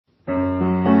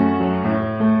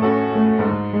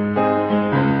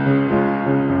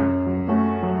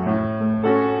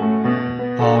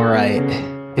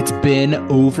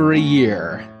over a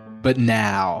year, but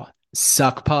now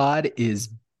SUCC Pod is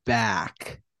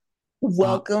back. Uh,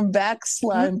 Welcome back,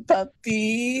 slime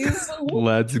puppies.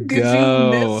 let's Did you go.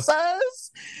 miss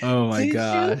us? Oh my Did you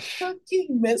gosh. fucking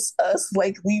miss us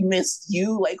like we missed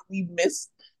you? Like we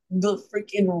missed the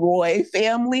freaking Roy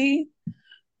family?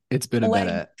 It's been a Like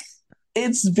minute.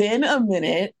 it's been a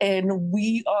minute and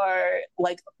we are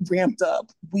like ramped up.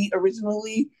 We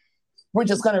originally were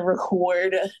just gonna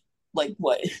record like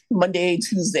what Monday,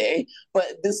 Tuesday,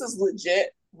 but this is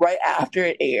legit right after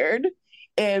it aired.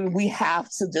 And we have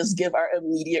to just give our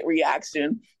immediate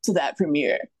reaction to that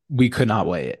premiere. We could not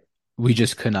wait. We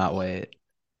just could not wait.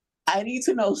 I need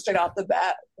to know straight off the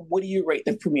bat, what do you rate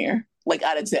the premiere? Like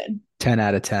out of 10? 10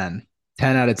 out of 10.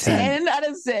 10 out of 10. 10 out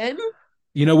of 10?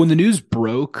 When the news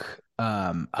broke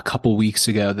a couple weeks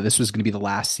ago that this was going to be the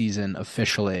last season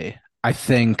officially, I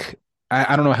think,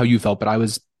 I don't know how you felt, but I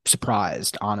was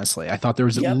surprised, honestly. I thought there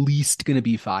was at Yep. least going to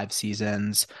be 5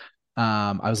 seasons.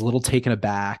 I was a little taken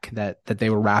aback that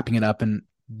they were wrapping it up in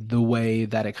the way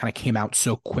that it kind of came out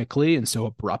so quickly and so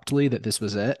abruptly that this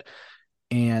was it.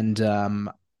 And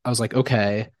I was like,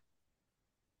 okay,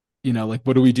 like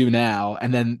what do we do now?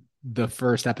 And then the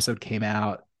first episode came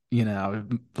out,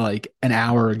 like an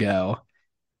hour ago,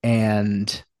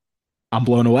 and I'm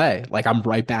blown away. Like I'm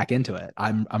right back into it.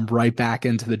 I'm right back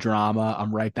into the drama.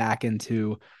 I'm right back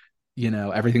into,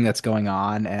 everything that's going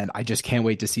on. And I just can't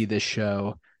wait to see this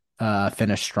show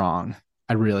finish strong.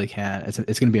 I really can.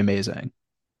 It's gonna be amazing.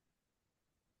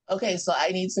 Okay, so I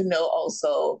need to know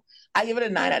also. I give it a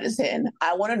 9 out of 10.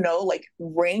 I want to know, like,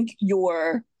 rank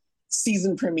your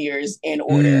season premieres in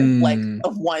order, like Mm.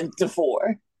 of 1 to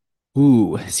 4.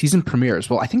 Ooh, season premieres.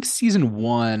 Well, I think season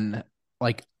one,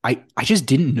 like I just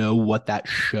didn't know what that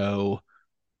show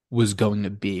was going to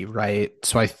be, right?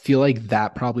 So I feel like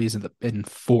that probably is in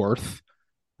fourth,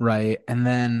 right? And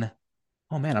then,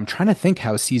 oh man, I'm trying to think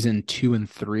how season two and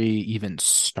three even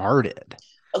started.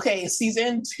 Okay,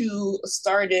 season 2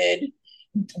 started.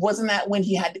 Wasn't that when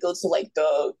he had to go to like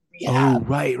the Oh, rehab,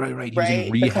 right. He was in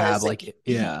right? rehab, Because like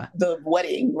yeah. the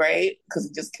wedding, right? Because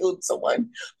he just killed someone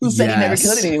who said he never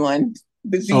killed Yes. anyone.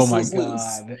 The Oh juice my was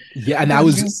loose. God. Yeah, and The that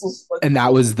was juice was and fucking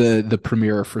that was loose. the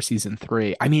premiere for season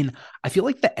three. I mean, I feel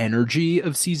like the energy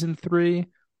of season three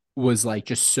was like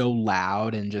just so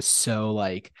loud and just so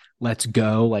like, let's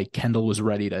go. Like Kendall was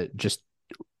ready to just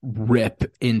rip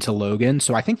into Logan.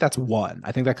 So I think that's one.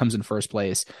 I think that comes in first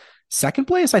place. Second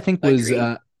place, I think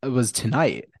Agree. was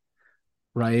tonight,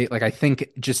 right? Like I think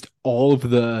just all of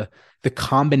the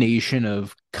combination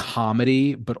of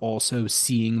comedy, but also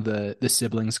seeing the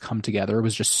siblings come together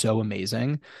was just so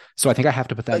amazing. So I think I have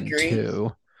to put that in Agree.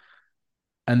 two.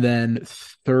 And then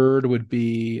third would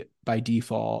be by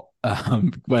default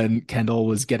when Kendall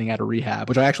was getting out of rehab,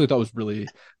 which I actually thought was really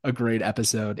a great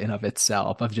episode in of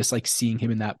itself of just like seeing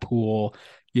him in that pool,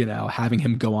 having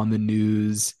him go on the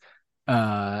news.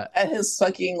 Uh, At his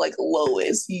fucking like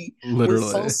lowest, he was so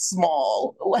literally.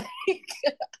 small. Like,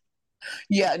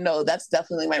 yeah, no, that's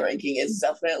definitely my ranking. It's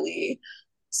definitely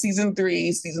season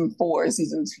 3, season 4,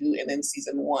 season 2, and then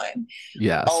season 1.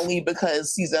 Yes. Only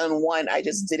because season 1, I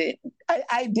just didn't.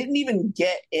 I didn't even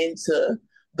get into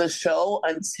the show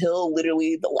until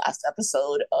literally the last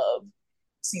episode of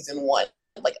season 1.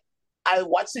 Like, I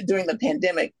watched it during the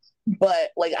pandemic,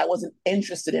 but like I wasn't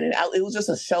interested in it. It was just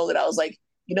a show that I was like,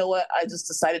 you know what? I just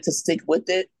decided to stick with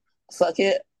it. Fuck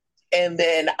it. And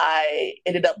then I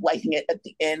ended up liking it at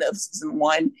the end of season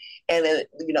 1. And then,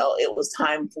 it was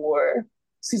time for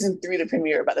season 3 to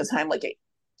premiere by the time like it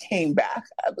came back,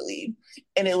 I believe.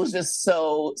 And it was just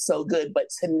so, so good. But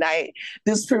tonight,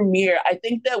 this premiere, I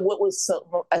think that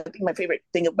I think my favorite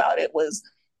thing about it was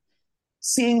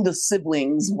seeing the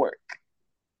siblings work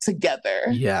together,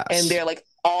 and Yes. they're like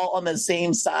all on the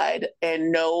same side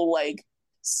and no like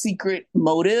secret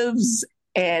motives,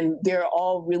 and they're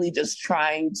all really just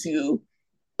trying to,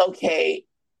 okay,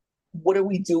 what are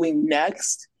we doing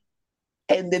next?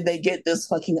 And then they get this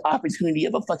fucking opportunity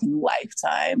of a fucking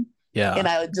lifetime. And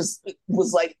Yeah. I just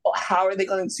was like, oh, how are they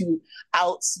going to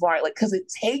outsmart, like, because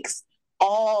it takes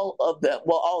all of them,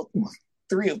 well, all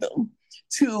 3 of them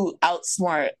to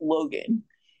outsmart Logan.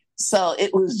 So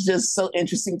it was just so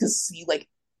interesting to see like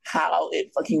how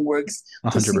it fucking works,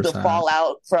 to see the 100%.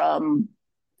 fallout from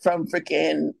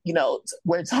freaking,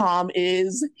 where Tom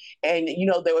is. And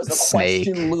there was The a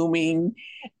question snake. looming.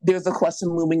 There's a question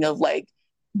looming of like,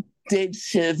 did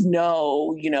Shiv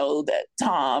know, that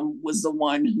Tom was the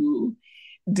one who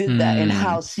did that, and Mm,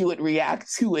 how she would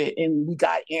react to it? And we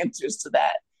got answers to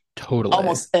that totally.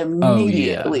 almost Oh yeah.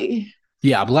 immediately.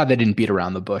 Yeah, I'm glad they didn't beat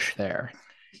around the bush there.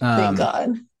 Thank Um,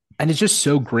 God. And it's just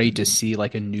so great to see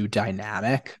like a new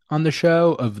dynamic on the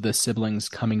show of the siblings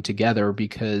coming together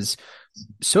because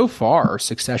so far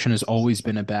Succession has always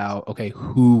been about, okay,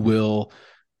 who will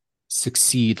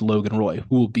succeed Logan Roy?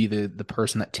 Who will be the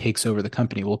person that takes over the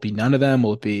company? Will it be none of them?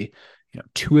 Will it be,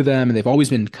 two of them? And they've always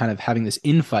been kind of having this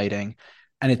infighting.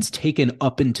 And it's taken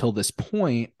up until this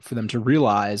point for them to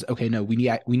realize, okay, no, we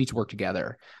need to work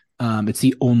together. It's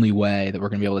the only way that we're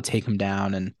going to be able to take him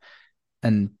down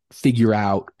and figure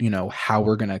out, how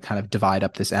we're going to kind of divide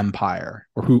up this empire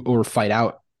or fight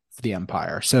out for the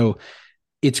empire. So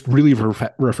it's really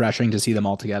refreshing to see them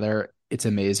all together. It's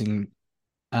amazing.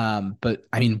 But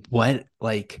I mean,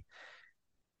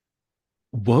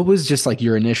 what was just like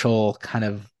your initial kind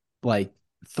of like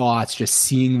thoughts just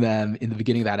seeing them in the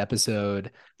beginning of that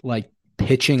episode, like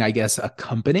pitching, I guess, a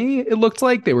company? It looked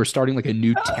like they were starting like a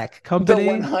new tech The company.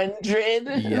 100,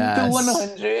 the Yes.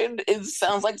 100, it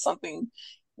sounds like something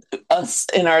us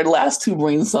in our last two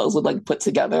brain cells would like put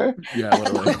together. Yeah,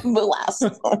 literally. The last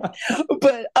one.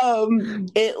 But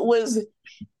it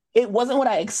wasn't what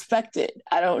I expected.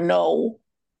 I don't know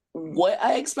what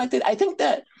I expected. I think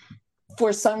that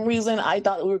for some reason I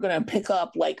thought we were gonna pick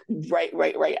up like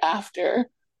right after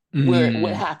where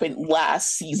what Mm, happened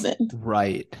last season.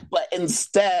 right. But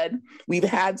instead we've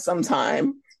had some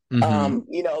time, Hmm.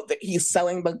 that he's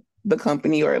selling the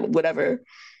company or whatever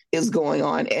is going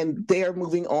on, and they're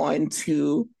moving on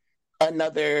to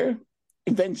another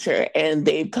venture, and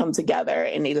they've come together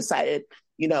and they decided,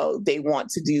 they want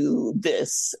to do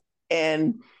this.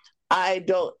 And I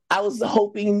was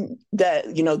hoping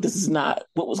that, this is not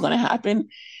what was going to happen,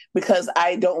 because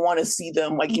I don't want to see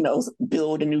them like,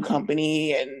 build a new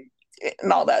company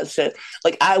and all that shit.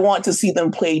 Like, I want to see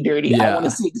them play dirty. I want to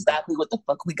Yeah. see exactly what the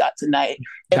fuck we got tonight.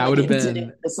 And That would like, have it didn't been,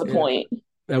 yeah. disappoint.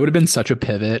 That would have been such a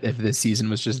pivot if this season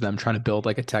was just them trying to build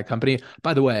like a tech company.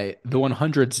 By the way, the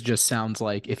 100s just sounds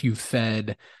like if you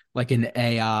fed like an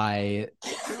AI,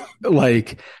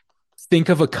 like think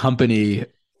of a company,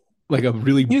 like a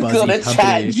really You go buzzy to Chat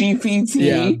company.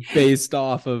 Yeah, GPT. based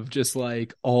off of just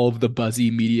like all of the buzzy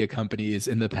media companies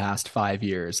in the past 5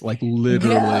 years. Like Yeah.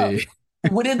 literally,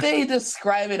 What did they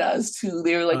describe it as too?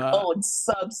 They were like, uh, oh, it's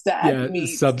Substack yeah,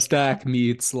 meets. Substack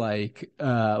meets like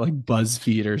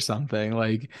BuzzFeed or something.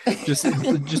 Like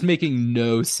just making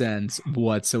no sense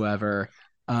whatsoever.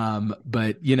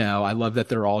 But I love that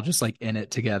they're all just like in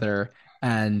it together.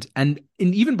 And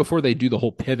even before they do the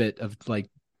whole pivot of like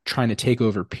trying to take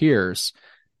over Pierce,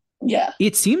 Yeah.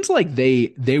 it seems like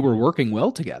they were working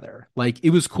well together. Like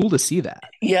it was cool to see that.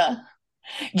 Yeah.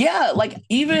 Yeah. Like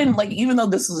even though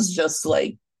this was just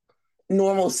like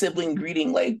normal sibling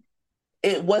greeting, like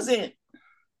it wasn't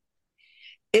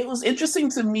it was interesting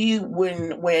to me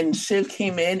when Shiv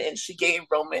came in and she gave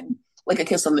Roman like a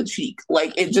kiss on the cheek.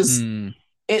 Like Mm,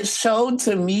 it showed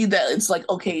to me that it's like,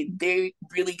 okay, they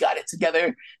really got it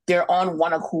together. They're on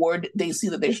one accord. They see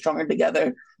that they're stronger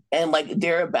together. And like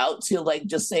they're about to like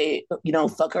just say,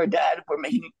 fuck our dad. We're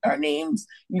making our names.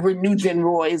 We're new Gen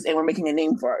Roys and we're making a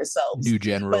name for ourselves. New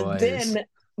Gen But Roy's. then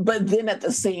but then at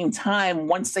the same time,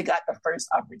 once they got the first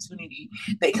opportunity,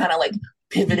 they kind of like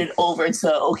pivoted over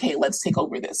to, okay, let's take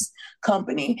over this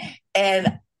company.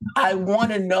 And I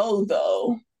want to know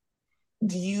though,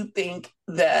 do you think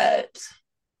that,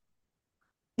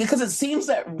 because it seems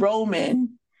that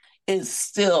Roman is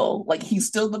still like, he's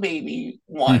still the baby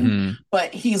one, Hmm.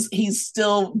 but he's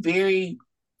still very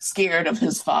scared of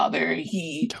his father.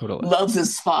 He Totally. loves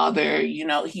his father,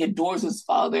 he adores his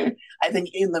father. I think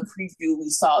in the preview we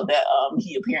saw that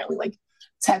he apparently like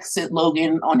texted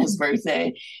Logan on his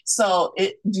birthday. So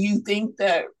do you think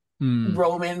that Mm.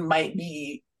 Roman might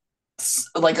be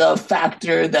like a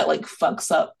factor that like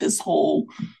fucks up this whole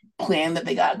plan that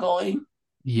they got going?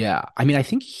 Yeah. I mean, I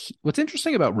think what's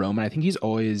interesting about Roman, I think he's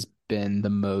always been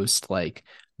the most like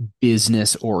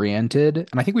business oriented.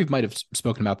 And I think we might have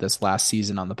spoken about this last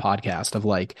season on the podcast of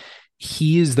like,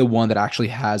 he is the one that actually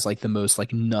has like the most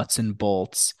like nuts and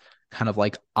bolts kind of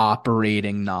like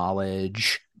operating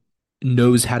knowledge,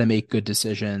 knows how to make good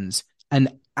decisions.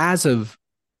 And as of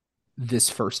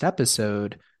this first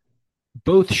episode,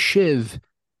 both Shiv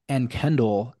and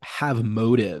Kendall have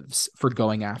motives for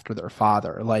going after their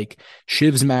father. Like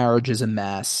Shiv's marriage is a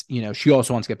mess. She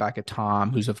also wants to get back at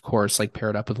Tom, who's of course like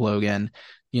paired up with Logan.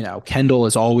 Kendall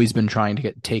has always been trying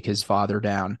to take his father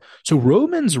down. So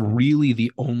Roman's really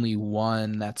the only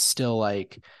one that's still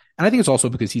like, and I think it's also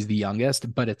because he's the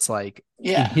youngest, but it's like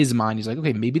in Yeah. his mind, he's like,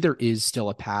 okay, maybe there is still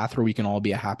a path where we can all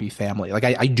be a happy family. Like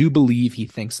I do believe he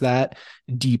thinks that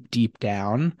deep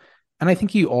down. And I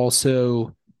think he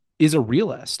also is a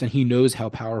realist and he knows how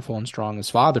powerful and strong his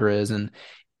father is. And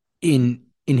in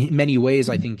in many ways,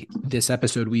 I think this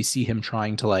episode we see him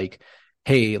trying to like,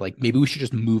 hey, like maybe we should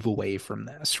just move away from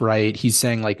this, right? He's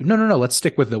saying like, no, no, no, let's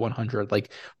stick with the 100.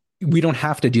 Like, we don't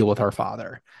have to deal with our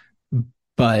father.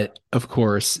 But of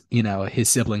course, his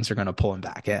siblings are going to pull him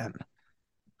back in.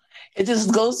 It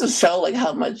just goes to show like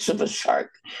how much of a shark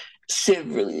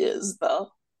Shiv really is, though.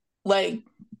 Like,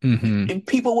 Hmm. if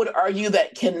people would argue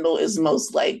that Kendall is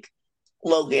most like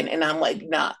Logan, and I'm like,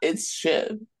 nah, it's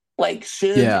Shiv. Like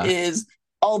Shiv Yeah. is,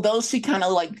 although she kind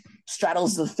of like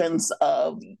straddles the fence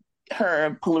of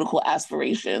her political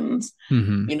aspirations,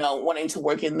 Hmm. wanting to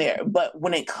work in there, but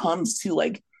when it comes to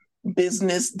like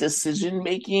business decision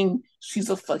making, she's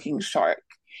a fucking shark.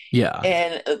 Yeah.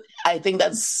 And I think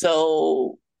that's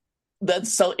so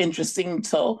interesting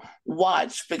to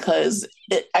watch because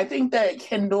I think that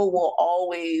Kendall will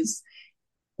always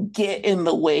get in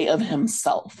the way of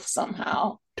himself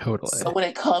somehow. So Totally. when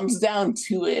it comes down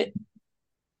to it,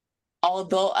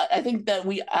 although I think that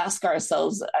we ask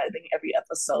ourselves, I think every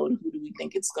episode, who do we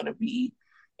think it's going to be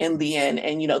in the end?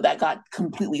 And that got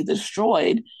completely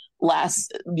destroyed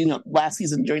last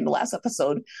season during the last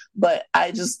episode. But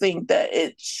I just think that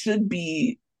it should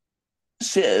be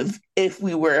Shiv if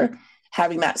we were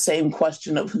having that same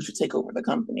question of who should take over the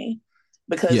company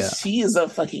because Yeah. she is a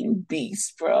fucking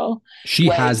beast, bro. She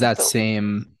Like has that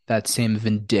same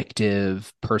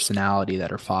vindictive personality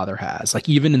that her father has. Like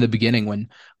even in the beginning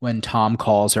when Tom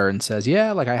calls her and says,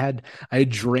 "Yeah, like I had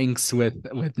drinks with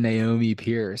Naomi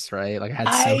Pierce, right? Like I had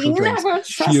I social drinks." never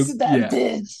She trusted that yeah.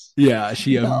 bitch. Yeah,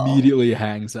 she No, immediately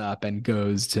hangs up and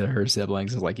goes to her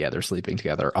siblings and is like, "Yeah, they're sleeping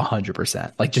together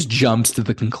 100%." Like just jumps to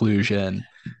the conclusion.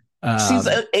 she's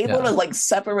able to Yeah. like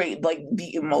separate like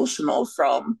the emotional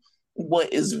from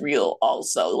what is real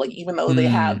also, like even though they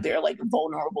have Mm, their like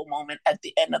vulnerable moment at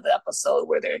the end of the episode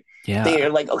where they're yeah.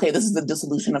 like, okay, this is the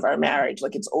dissolution of our marriage,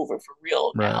 like it's over for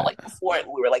real now. Right. Like before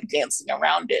we were like dancing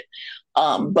around it,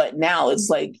 but now it's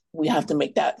like we have to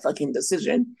make that fucking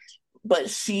decision. But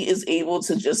she is able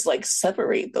to just like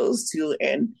separate those two,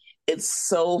 and it's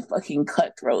so fucking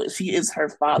cutthroat. She is her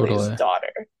father's Totally.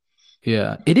 daughter.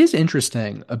 Yeah. It is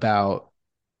interesting about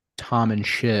Tom and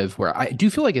Shiv, where I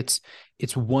do feel like it's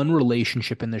one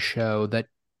relationship in the show that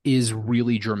is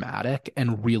really dramatic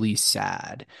and really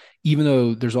sad. Even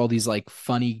though there's all these like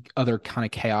funny other kind of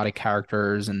chaotic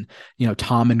characters and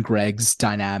Tom and Greg's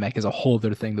dynamic is a whole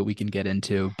other thing that we can get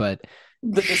into. But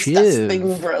The disgusting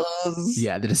Shiv, bros.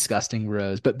 yeah, the disgusting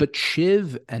rose. But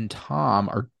Shiv and Tom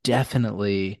are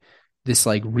definitely this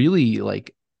like really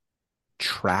like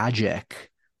tragic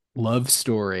love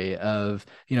story of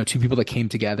two people that came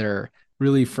together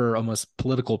really for almost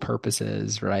political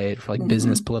purposes, right? For like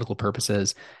business Mm-hmm. political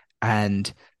purposes.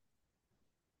 And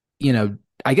you know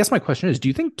I guess my question is, do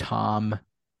you think Tom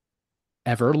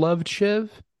ever loved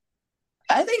Shiv?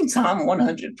 I think Tom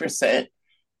 100%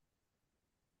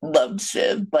 loved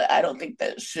Shiv, but I don't think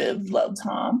that Shiv loved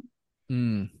Tom.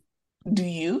 Mm, Do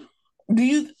you?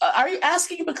 Are you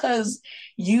asking because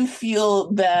you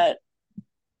feel that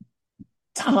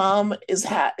Tom is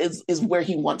where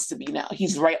he wants to be now?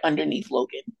 He's right underneath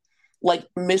Logan, like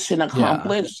mission yeah.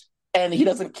 accomplished, and he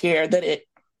doesn't care that it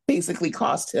basically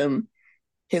cost him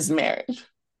his marriage.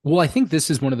 Well, I think this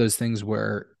is one of those things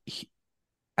where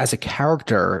as a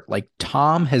character, like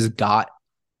Tom has got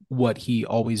what he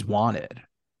always wanted,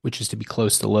 which is to be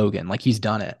close to Logan. Like he's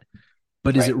done it.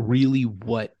 But is it Right. really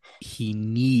what he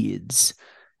needs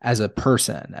as a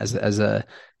person, as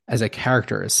a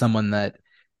character, as someone that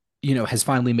has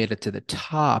finally made it to the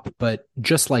top? But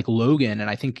just like Logan, and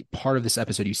I think part of this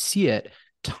episode you see it,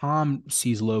 Tom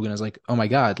sees Logan as like, oh my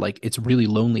god, like it's really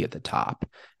lonely at the top,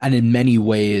 and in many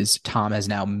ways Tom has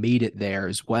now made it there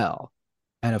as well.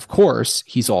 And of course,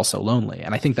 he's also lonely.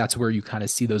 And I think that's where you kind of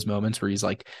see those moments where he's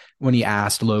like, when he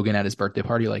asked Logan at his birthday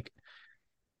party, like,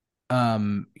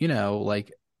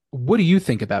 like, what do you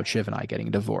think about Shiv and I getting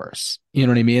a divorce? You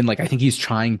know what I mean? Like, I think he's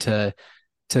trying to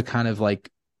kind of like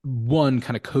one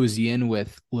kind of cozy in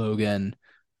with Logan,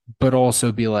 but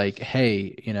also be like,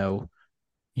 hey,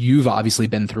 you've obviously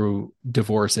been through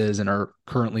divorces and are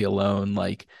currently alone.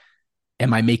 Like,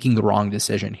 am I making the wrong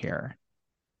decision here?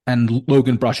 And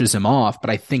Logan brushes him off, but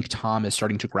I think Tom is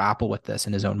starting to grapple with this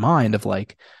in his own mind of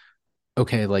like,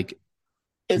 okay, like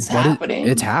It's what is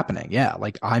it's happening. happening. Yeah,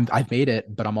 like I've made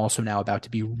it, but I'm also now about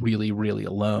to be really, really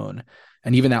alone.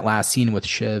 And even that last scene with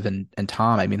Shiv and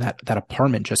Tom, I mean that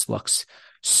apartment just looks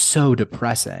so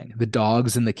depressing. The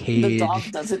dog's in the The dog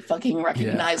cage. doesn't fucking Yeah,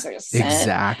 recognize her scent.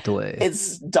 exactly.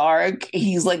 It's dark.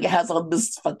 He's like has on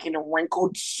this fucking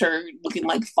wrinkled shirt looking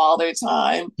like father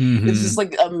time. It's just Hmm.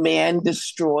 like a man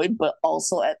destroyed, but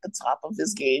also at the top of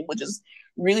his game, which is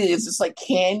really, it's just like,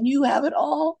 can you have it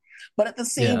all? But at the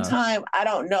same Yeah. time, I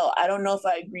don't know. I don't know if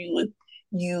I agree with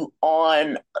you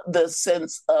on the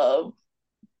sense of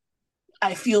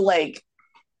I feel like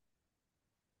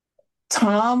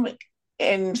Tom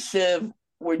and Shiv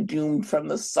were doomed from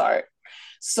the start.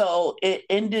 So it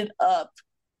ended up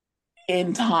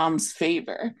in Tom's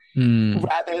favor Mm,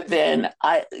 rather than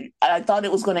I thought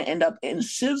it was going to end up in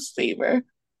Shiv's favor.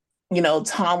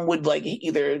 Tom would like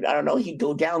either, I don't know, he'd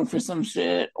go down for some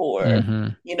shit or, hmm.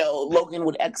 Logan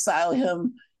would exile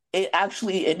him. It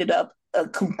actually ended up a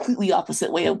completely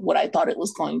opposite way of what I thought it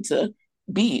was going to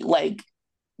be. Like,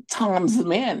 Tom's the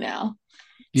man now.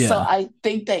 So Yeah. I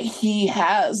think that he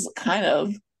has kind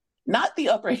of not the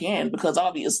upper hand because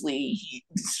obviously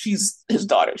she's his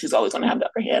daughter. She's always going to have the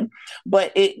upper hand,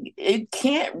 but it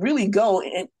can't really go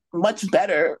much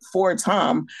better for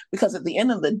Tom because at the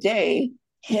end of the day,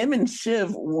 him and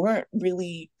Shiv weren't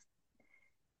really,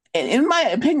 and in my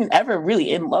opinion, ever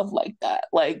really in love like that.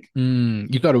 Like You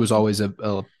thought it was always a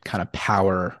kind of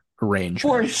power for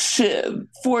arrangement. Shiv,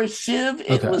 for Shiv,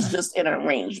 it was Okay. just an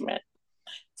arrangement.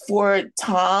 For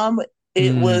Tom,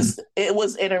 Mm, it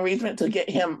was an arrangement to get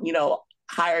him,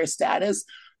 higher status,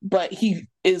 but he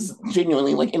is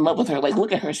genuinely like in love with her. Like,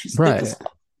 look at her, she's thick as right.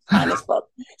 fuck, fine as fuck.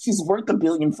 She's worth $1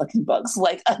 billion fucking bucks.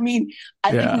 Like, I mean,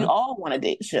 I think we Yeah. all want to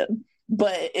date Shiv,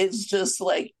 but it's just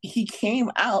like he came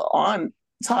out on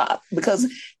top because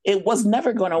it was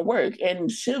never going to work, and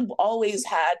Shiv always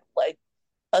had like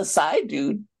a side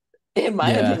dude in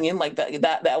my Yeah. opinion, like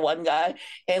that one guy,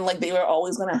 and like they were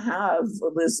always gonna have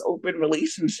this open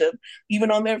relationship,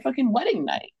 even on their fucking wedding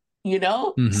night, you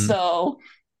know. Hmm. So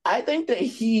I think that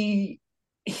he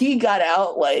got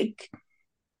out like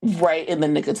right in the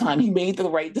nick of time. He made the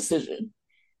right decision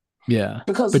Yeah.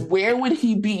 because But where would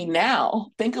he be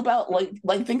now? Think about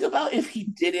think about if he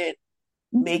didn't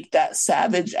make that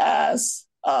savage ass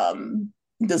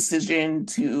decision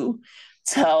to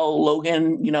tell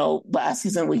Logan, last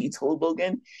season when he told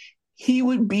Logan, he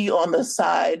would be on the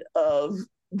side of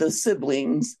the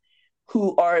siblings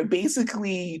who are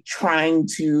basically trying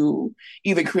to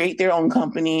either create their own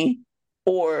company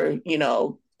or,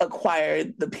 acquire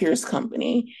the Pierce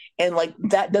company. And like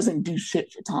that doesn't do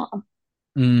shit for Tom.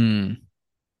 mm,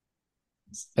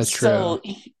 that's true. So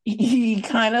he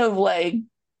kind of like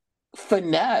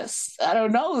finesse. I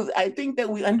don't know. I think that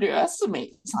we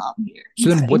underestimate Tom here. So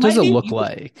then He what does might it be. look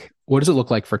like? What does it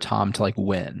look like for Tom to like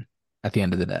win at the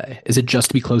end of the day? Is it just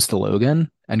to be close to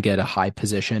Logan and get a high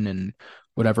position in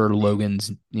whatever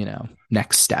Logan's,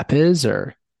 next step is,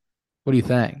 or what do you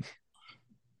think?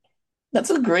 That's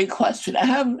a great question.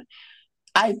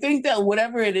 I think that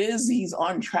whatever it is, he's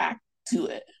on track to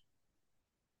it.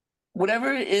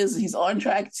 Whatever it is, he's on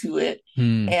track to it.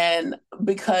 Hmm. And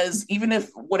because even if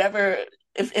whatever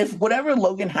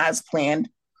Logan has planned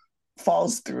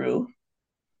falls through,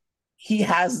 he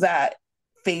has that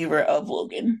favor of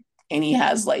Logan and he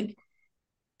has like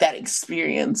that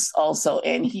experience also.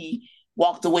 And he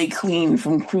walked away clean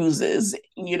from cruises,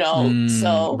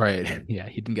 So Right. Yeah,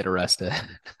 he didn't get arrested.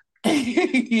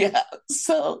 yeah.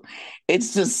 So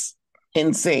it's just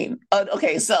insane.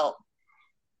 Okay, so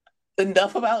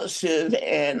enough about Shiv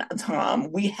and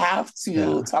Tom. We have to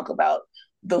Yeah. talk about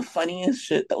the funniest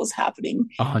shit that was happening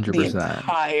A hundred the percent.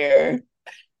 entire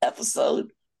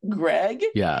episode. Greg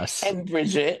Yes. and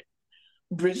Bridget.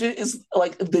 Bridget is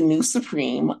like the new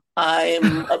Supreme.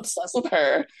 I'm obsessed with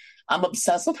her. I'm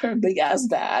obsessed with her big ass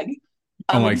bag.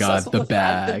 Oh I'm my obsessed God, with the the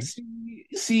fact that bag,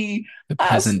 she the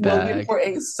asked peasant Logan bag. for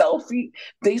a selfie.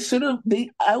 They should have they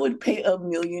I would pay a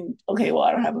million. Okay, well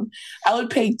I don't have them. I would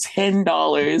pay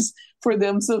 $10 for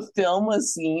them to film a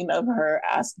scene of her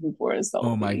asking for a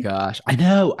Oh my selfie. gosh. I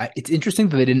know. It's interesting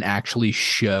that they didn't actually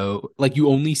show, like, you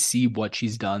only see what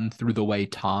she's done through the way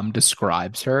Tom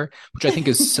describes her, which I think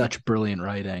is such brilliant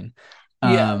writing.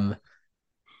 Yeah. Um,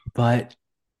 but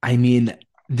I mean,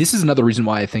 this is another reason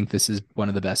why I think this is one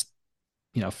of the best,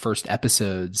 first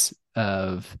episodes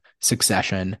of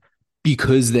Succession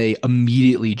because they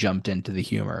immediately jumped into the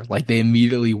humor. Like they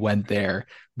immediately went there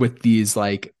with these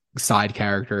like side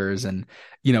characters and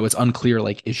it's unclear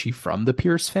like is she from the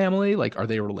Pierce family? Like are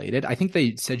they related? I think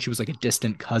they said she was like a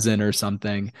distant cousin or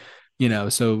something,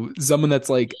 so someone that's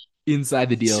like inside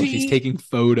the deal, she's She taking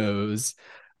photos.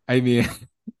 I mean,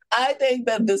 I think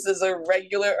that this is a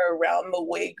regular around the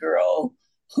way girl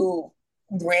who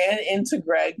ran into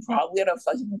Greg probably at a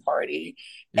fucking party.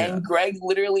 yeah. And Greg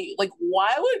literally, like, why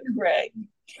would Greg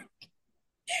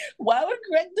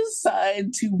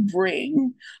decide to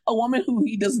bring a woman who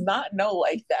he does not know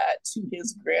like that to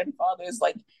his grandfather's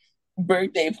like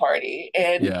birthday party?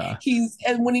 And Yeah.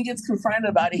 and when he gets confronted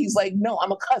about it, he's like, no,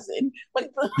 I'm a cousin. Like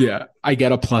Yeah. I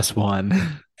get a plus one.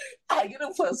 I get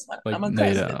a plus one. Like, I'm a no, you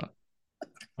cousin. don't.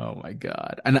 Oh my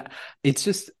God. And it's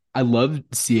just, I love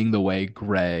seeing the way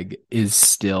Greg is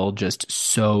still just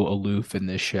so aloof in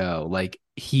this show. Like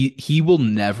he will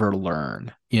never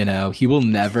learn, you know, he will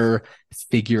never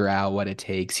figure out what it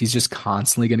takes. He's just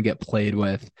constantly going to get played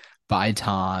with by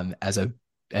Tom as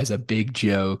a big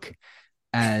joke.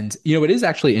 And you know, it is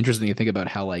actually interesting to think about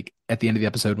how like at the end of the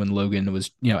episode when Logan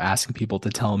was, you know, asking people to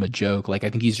tell him a joke, like I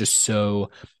think he's just so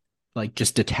like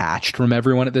just detached from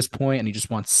everyone at this point and he just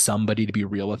wants somebody to be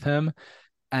real with him.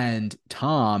 And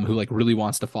Tom, who like really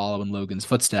wants to follow in Logan's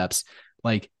footsteps,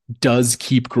 like does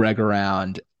keep Greg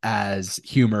around as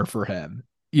humor for him.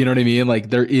 You know what I mean? Like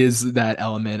there is that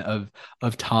element of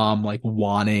Tom like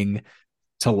wanting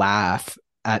to laugh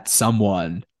at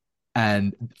someone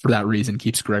and for that reason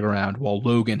keeps Greg around while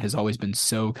Logan has always been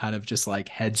so kind of just like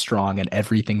headstrong in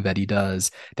everything that he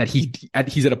does that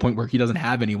he's at a point where he doesn't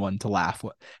have anyone to laugh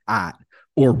at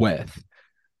or with.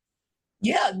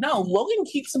 Yeah, no, Logan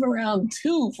keeps him around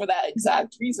too for that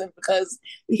exact reason because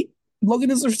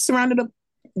Logan is surrounded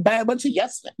by a bunch of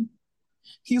yes men.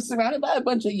 He's surrounded by a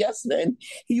bunch of yes men.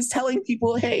 He's telling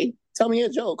people, hey, tell me a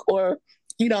joke or,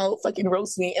 fucking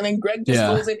roast me. And then Greg just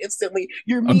Yeah. goes in instantly,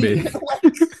 you're mean. Amazing.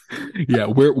 Yeah,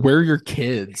 where are your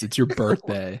kids? It's your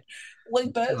birthday.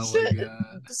 like that Oh my shit.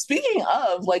 God. Speaking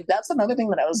of, like, that's another thing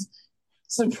that I was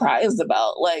surprised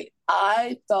about. Like,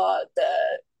 I thought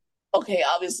that, okay,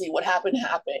 obviously what happened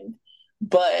happened,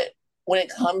 but when it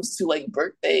comes to like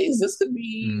birthdays, this could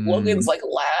be Logan's Mm, like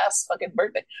last fucking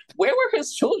birthday. Where were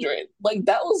his children? Like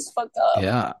that was fucked up.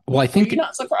 yeah. Well, I Were you think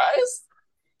not surprised?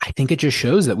 I think it just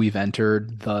shows that we've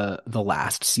entered the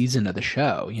last season of the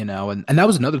show, you know, and that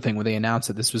was another thing when they announced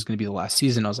that this was going to be the last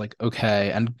season. I was like,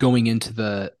 okay. And going into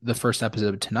the first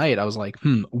episode tonight, I was like,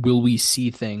 will we see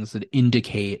things that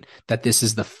indicate that this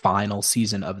is the final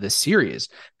season of this series?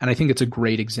 And I think it's a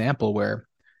great example where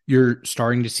you're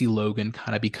starting to see Logan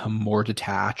kind of become more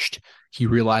detached. He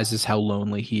realizes how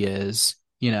lonely he is.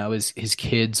 You know, his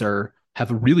kids are have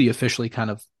really officially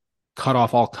kind of cut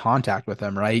off all contact with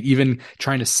him, right? Even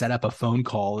trying to set up a phone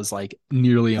call is like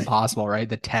nearly impossible, right?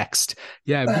 The text.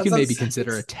 Yeah, we That's can maybe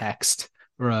consider a text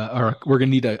or we're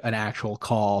gonna need an actual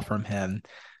call from him.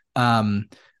 Um,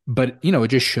 but you know, it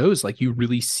just shows like you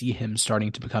really see him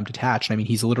starting to become detached. I mean,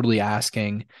 he's literally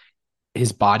asking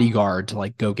his bodyguard to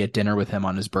like go get dinner with him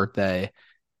on his birthday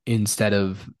instead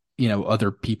of, you know,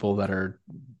 other people that are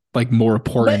like more but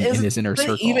important in his inner it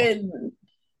circle. even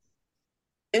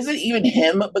is it even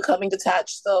him becoming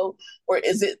detached though? Or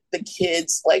is it the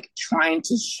kids like trying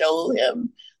to show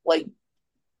him like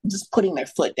just putting their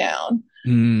foot down?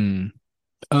 Mm.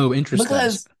 Oh, interesting.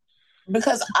 Because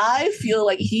because I feel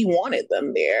like he wanted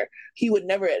them there. He would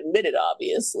never admit it, Of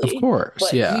obviously, course,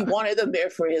 but he yeah. wanted them there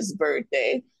for his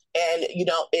birthday. And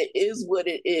it is what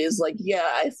it is. Like, yeah,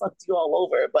 I fucked you all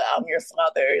over, but I'm your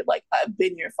father. Like, I've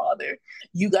been your father.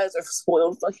 You guys are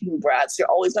spoiled fucking brats. You're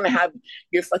always gonna have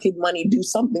your fucking money. Do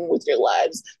something with your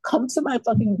lives. Come to my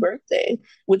fucking birthday,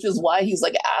 which is why he's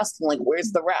like asking, like,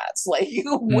 where's the rats? Like,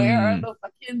 where are Mm, the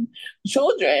fucking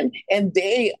children? And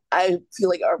they, I feel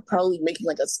like, are probably making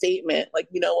like a statement, like,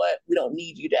 you know what, we don't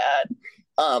need you, Dad.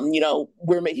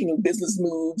 We're making business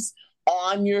moves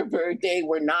on your birthday.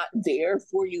 We're not there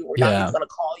for you. We're not even yeah. gonna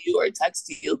call you or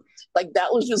text you. Like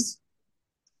that was just,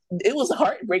 it was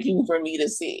heartbreaking for me to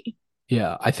see.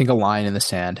 Yeah. I think a line in the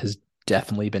sand has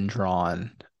definitely been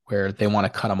drawn where they want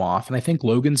to cut him off. And I think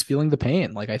Logan's feeling the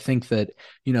pain. Like I think that,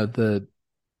 you know, the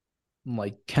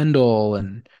like Kendall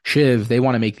and Shiv, they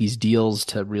want to make these deals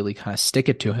to really kind of stick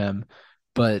it to him.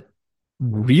 But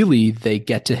really they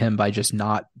get to him by just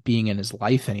not being in his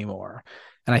life anymore.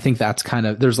 And I think that's kind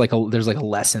of there's like a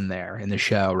lesson there in the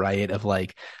show, right? Of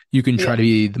like you can try Yeah. to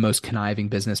be the most conniving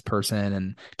business person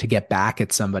and to get back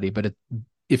at somebody, but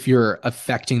if you're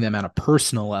affecting them on a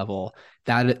personal level,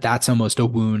 that's almost a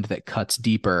wound that cuts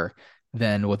deeper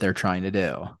than what they're trying to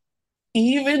do.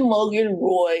 Even Logan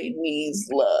Roy needs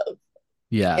love.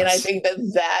 And I Yes. think that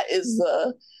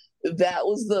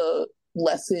was the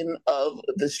lesson of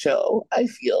the show. I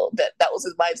feel that that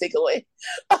was my takeaway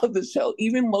of the show.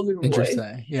 Even Logan Roy,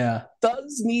 Interesting. Yeah.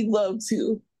 thugs need love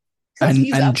too, because And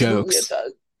he's and absolutely a jokes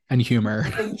thug. and humor.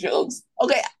 And jokes.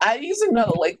 Okay, I need to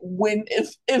know, like, when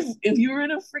if you were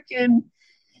in a freaking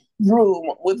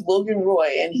room with Logan Roy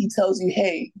and he tells you,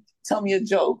 "Hey, tell me a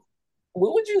joke,"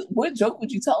 what joke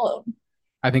would you tell him?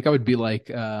 I think I would be like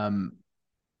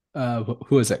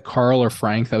who is it? Carl or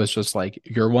Frank that was just like,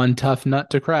 you're one tough nut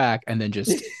to crack, and then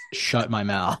just shut my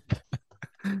mouth.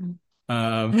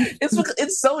 Um,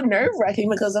 It's so nerve wracking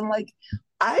because I'm like,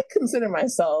 I consider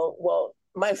myself, well,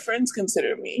 my friends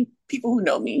consider me, people who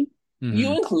know me, you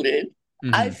mhm. included.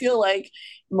 I Hmm. feel like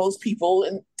most people,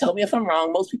 and tell me if I'm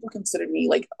wrong, most people consider me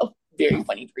like a very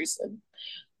funny person.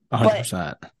 But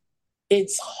 100%.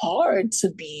 it's hard to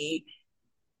be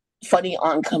funny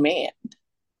on command.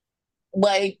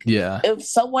 Like, Yeah. if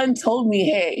someone told me,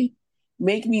 hey,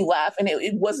 make me laugh, and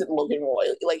it wasn't Logan Roy,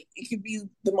 like, it could be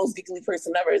the most giggly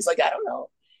person ever. It's like, I don't know.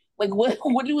 Like,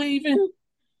 what do I even,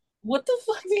 what the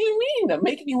fuck do you mean?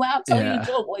 Make me laugh, tell you a Yeah.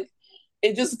 joke. Like,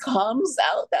 it just comes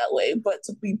out that way. But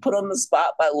to be put on the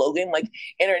spot by Logan, like,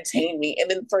 entertain me. And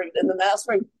then that's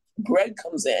where Greg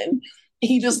comes in.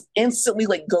 He just instantly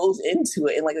like goes into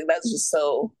it. And like that's just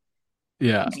so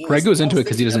Yeah. Greg genius. goes I into was it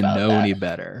because he thinking doesn't about know that. any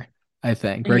better. I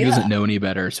think Greg Yeah. doesn't know any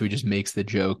better, so he just makes the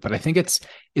joke. But I think it's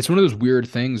one of those weird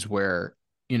things where,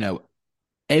 you know,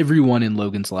 everyone in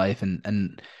Logan's life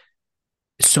and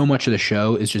so much of the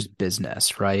show is just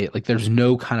business, right? Like there's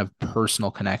no kind of personal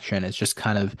connection. It's just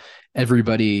kind of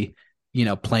everybody,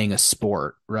 playing a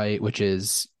sport, right? Which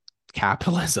is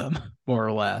capitalism, more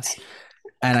or less.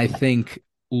 And I think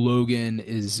Logan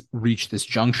is reached this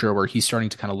juncture where he's starting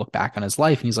to kind of look back on his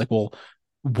life and he's like, well,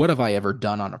 what have I ever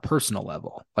done on a personal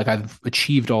level? Like I've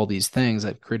achieved all these things.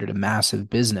 I've created a massive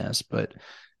business, but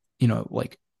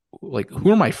like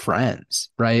who are my friends,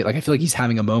 right? Like I feel like he's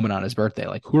having a moment on his birthday.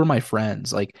 Like who are my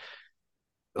friends? Like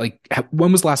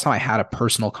when was the last time I had a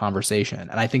personal conversation?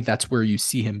 And I think that's where you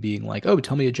see him being like, "Oh,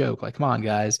 tell me a joke." Like, "Come on,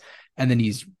 guys." And then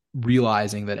he's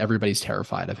realizing that everybody's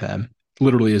terrified of him,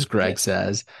 literally as Yeah. Greg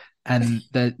says, and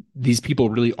that these people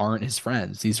really aren't his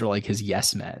friends. These are like his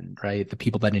yes men, right? The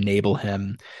people that enable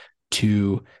him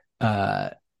to uh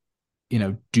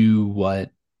do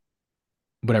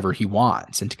whatever he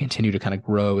wants and to continue to kind of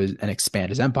grow and expand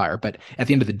his empire. But at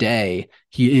the end of the day,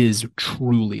 he is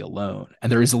truly alone.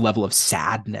 And there is a level of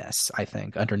sadness, I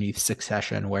think, underneath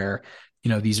Succession where,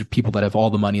 these are people that have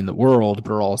all the money in the world,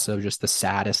 but are also just the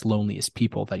saddest, loneliest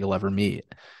people that you'll ever meet.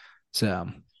 So,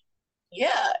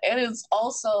 Yeah. And it's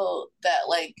also that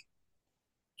like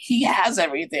he has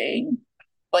everything,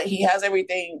 but he has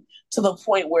everything to the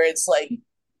point where it's like,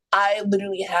 I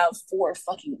literally have four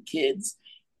fucking kids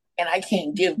and I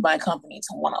can't give my company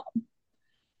to one of them.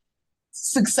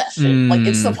 Succession. Like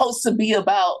it's mm, supposed to be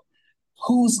about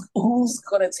who's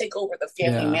gonna take over the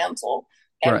family yeah, mantle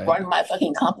and right. run my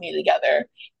fucking company together.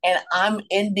 And I'm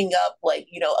ending up like,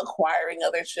 acquiring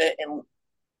other shit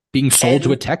Being sold to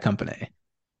a and tech company.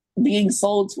 being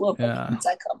sold to a Yeah. fucking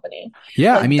tech company.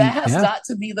 Yeah. I Like that mean, has yeah. got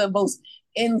to be the most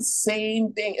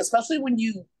insane thing, especially when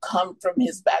you come from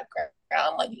his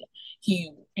background. Like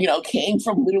he, came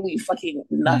from literally fucking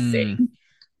Mm, nothing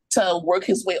to work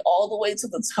his way all the way to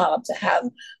the top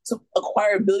to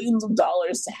acquire billions of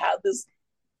dollars to have this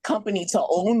company to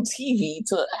own TV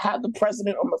to have the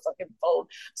president on the fucking phone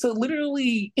to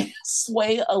literally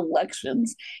sway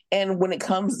elections. And when it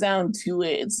comes down to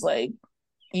it, it's like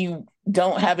you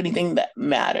don't have anything that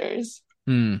matters.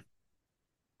 mm,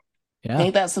 yeah.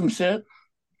 Ain't that some shit?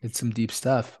 It's some deep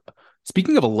stuff.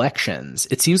 Speaking of elections,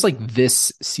 it seems like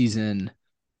this season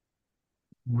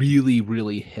really,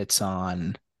 really hits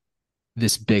on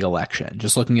this big election.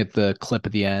 Just looking at the clip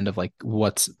at the end of like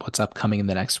what's upcoming in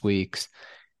the next weeks,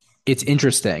 it's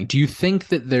interesting. Do you think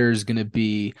that there's going to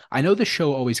be? I know the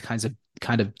show always kind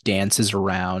of dances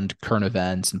around current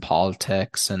events and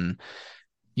politics, and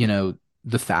you know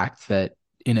the fact that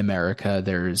in America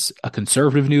there's a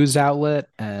conservative news outlet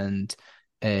and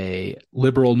a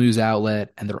liberal news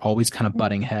outlet, and they're always kind of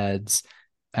butting heads.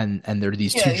 And there are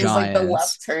these Yeah, two it's like the giants.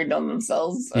 left turned on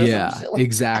themselves or some Yeah, shit like that.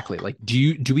 exactly. Like,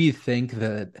 do we think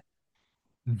that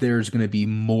there's going to be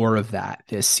more of that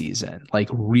this season? Like,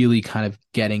 really kind of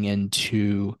getting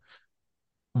into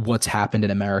what's happened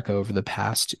in America over the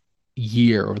past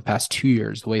year, over the past 2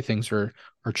 years, the way things are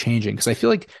changing. Because I feel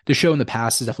like the show in the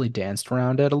past has definitely danced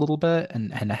around it a little bit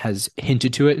and has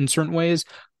hinted to it in certain ways,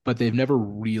 but they've never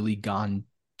really gone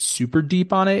super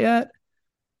deep on it yet.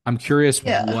 I'm curious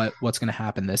Yeah. what's going to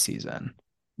happen this season.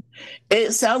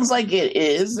 It sounds like it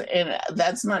is, and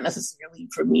that's not necessarily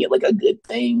for me like a good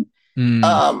thing.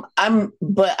 Mm,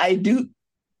 But I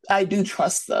do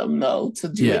trust them though to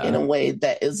do it in yeah. a way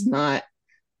that is not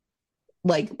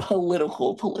like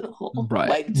political, Right.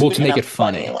 like Well, do it to in make a it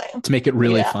funny funny, way. to make it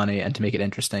really Yeah. funny and to make it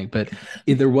interesting. But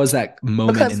there was that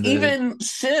moment Because in the, even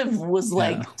Shiv was yeah.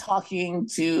 like talking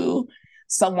to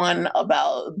someone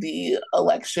about the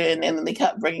election and then they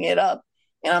kept bringing it up.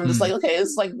 And I'm just like, Mm, okay,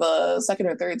 it's like the second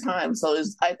or third time. So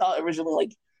I thought originally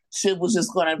like Shiv was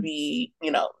just going to be,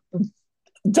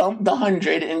 dump the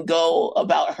 100 and go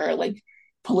about her like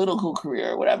political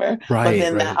career or whatever. But right,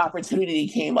 then that right. opportunity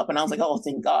came up and I was like, oh,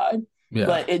 thank God. Yeah.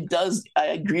 But I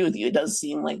agree with you. It does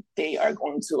seem like they are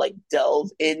going to like delve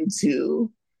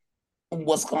into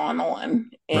what's going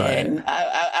on, Right. and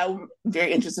I'm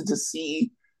very interested to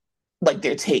see like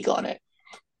their take on it.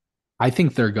 I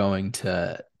think they're going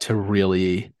to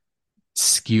really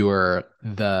skewer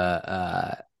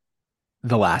the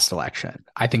last election.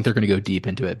 I think they're going to go deep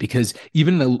into it because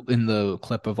even in the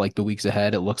clip of like the weeks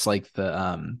ahead, it looks like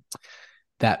the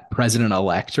that president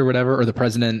elect or whatever, or the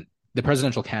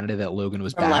presidential candidate that Logan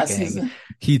was From last backing, season.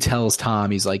 he tells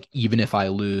Tom, he's like, even if I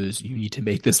lose, you need to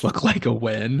make this look like a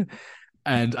win.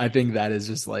 And I think that is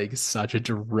just like such a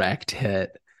direct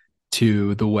hit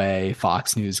to the way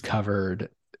Fox News covered,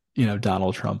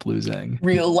 Donald Trump losing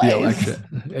Real the life.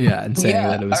 election. Yeah. And saying Yeah,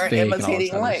 that it was or fake and all this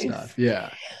imitating other life. stuff.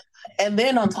 Yeah. And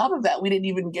then on top of that, we didn't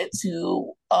even get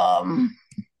to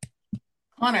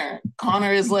Connor.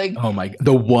 Connor is like Oh my, the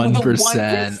the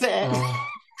 1%. 1%.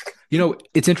 Oh.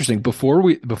 It's interesting. Before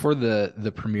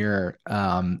the premiere,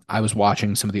 I was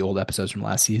watching some of the old episodes from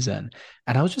last season,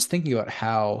 and I was just thinking about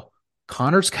how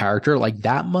Connor's character, like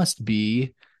that must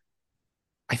be,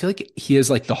 I feel like he has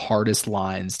like the hardest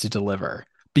lines to deliver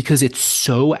because it's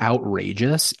so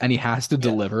outrageous and he has to Yeah,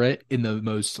 deliver it in the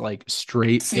most like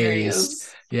straight faced.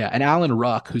 serious. Yeah. And Alan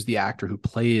Ruck, who's the actor who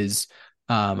plays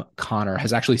Connor,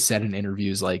 has actually said in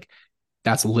interviews like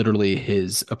that's literally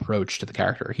his approach to the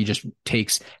character. He just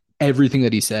takes everything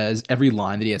that he says, every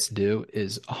line that he has to do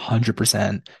is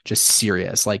 100% just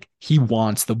serious. Like he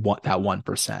wants that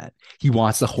 1%. He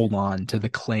wants to hold on to the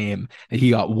claim that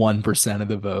he got 1% of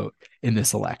the vote in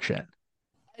this election.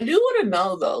 I do want to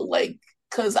know though, like,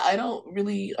 because I don't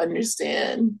really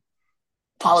understand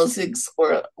politics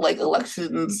or like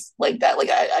elections like that. Like,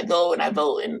 I go and I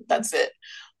vote and that's it.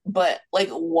 But like,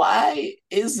 why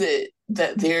is it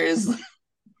that there's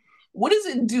what does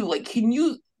it do? Like, can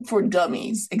you, for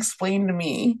dummies, explain to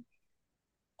me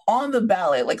on the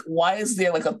ballot, like, why is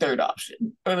there like a third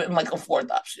option or like a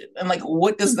fourth option? And like,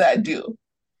 what does that do?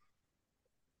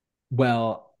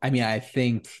 Well, I mean, I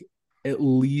think at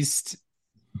least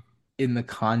in the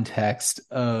context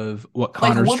of what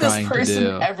Like, Connor's will this trying to person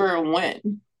do. ever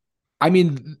win? I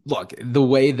mean, look, the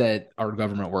way that our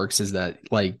government works is that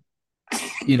like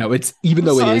it's even I'm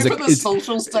though it sorry is for the it's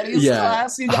social studies yeah.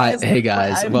 class, you Hi, guys, hey but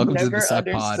guys, I've welcome to the never Suck Pod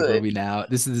where understood we now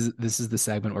this is the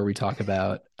segment where we talk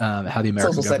about how the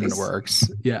American social government studies. works.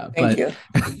 Yeah, Thank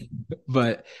but you.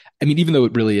 but I mean, even though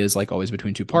it really is like always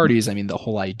between two parties, I mean, the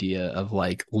whole idea of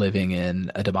like living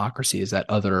in a democracy is that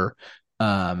other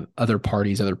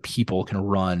parties, other people can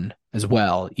run as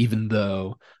well, even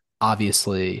though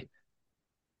obviously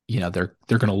they're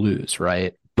going to lose,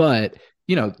 right? But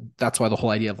that's why the whole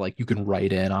idea of like you can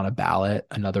write in on a ballot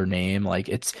another name, like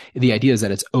it's the idea is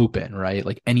that it's open, right?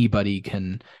 Like anybody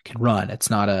can run. It's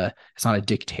not a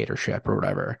dictatorship or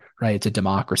whatever, right? It's a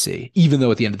democracy, even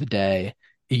though at the end of the day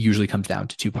it usually comes down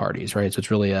to two parties, right? So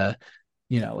it's really a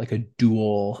like a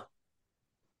dual.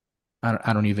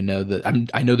 I don't even know that.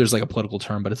 I know there's like a political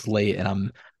term, but it's late and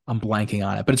I'm blanking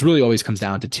on it. But it's really always comes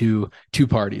down to two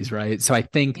parties, right? So I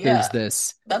think there's Yeah,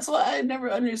 this. that's what I never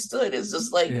understood. It's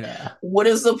just like, Yeah. what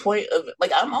is the point of it?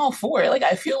 Like, I'm all for it. Like,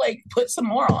 I feel like put some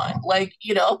more on, like,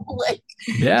 like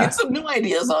get Yeah. some new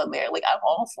ideas on there. Like, I'm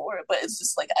all for it, but it's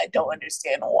just like I don't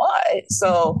understand why.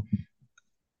 So,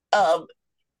 um,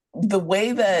 the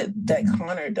way that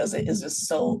Connor does it is just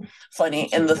so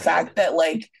funny, and the fact that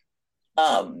like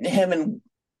him and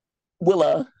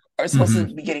Willa are supposed to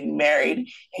Hmm. be getting married.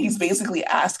 He's basically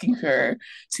asking her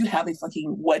to have a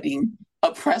fucking wedding,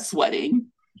 a press wedding,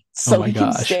 Oh so my he can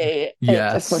gosh. stay at the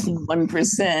Yes. fucking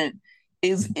 1%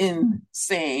 is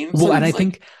insane. So Well, and I he's like,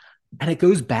 think, and it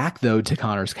goes back though to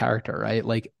Connor's character, right?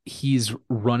 Like he's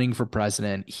running for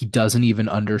president. He doesn't even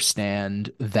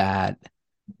understand that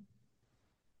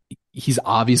he's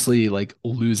obviously like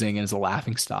losing and is a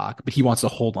laughing stock, but he wants to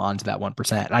hold on to that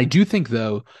 1%. And I do think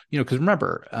though, because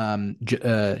remember,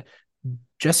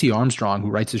 Jesse Armstrong, who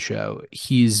writes the show,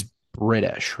 he's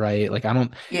British, right? Like he's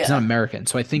not yeah, American.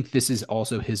 So I think this is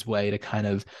also his way to kind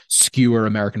of skewer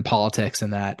American politics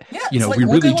and that, yeah. It's like, we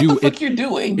look really at what the do fuck it. you're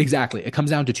doing. Exactly. It comes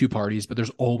down to two parties, but there's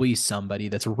always somebody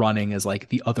that's running as like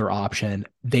the other option.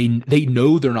 They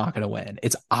know they're not going to win.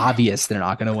 It's obvious they're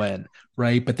not going to win,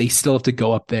 right? But they still have to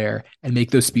go up there and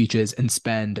make those speeches and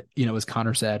spend, as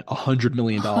Connor said, $100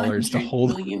 million to 100 million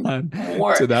hold on to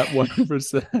more, that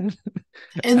 1%.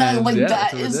 and that And like yeah,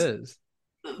 that's what it is.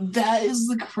 that is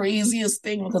the craziest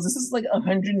thing because this is like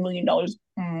 $100 million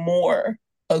more.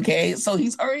 Okay, so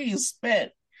he's already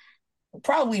spent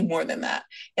probably more than that.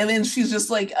 And then she's just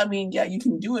like, I mean, yeah, you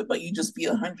can do it, but you just be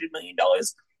 $100 million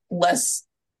less,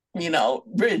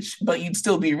 rich, but you'd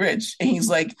still be rich. And he's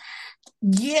like,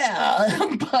 yeah,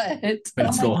 but But I'm it's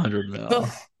still like, 100 the mil.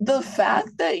 the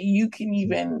fact that you can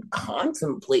even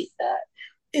contemplate that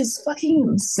is fucking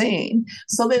insane.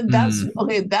 So then that's Mm,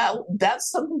 okay. That's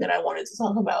something that I wanted to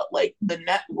talk about, like the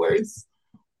net worth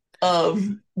of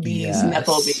these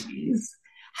nepo yes. babies.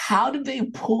 How did they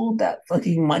pull that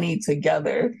fucking money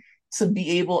together to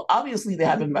be able? Obviously, they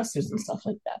have investors and stuff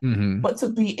like that, Hmm. but to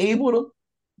be able to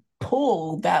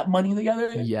pull that money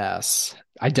together, Yes.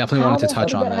 I definitely wanted to how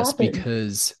touch did on that this happen?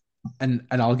 because, and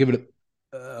I'll give it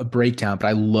a breakdown, but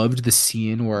I loved the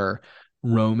scene where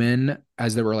Roman,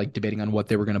 as they were like debating on what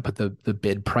they were going to put the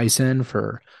bid price in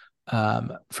for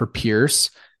Pierce,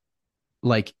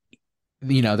 like,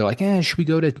 they're like, should we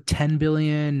go to 10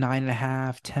 billion,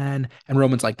 9.5, 10? And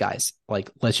Roman's like, guys,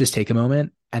 like, let's just take a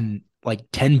moment. And like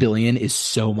 10 billion is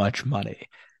so much money.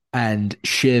 And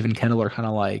Shiv and Kendall are kind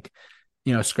of like,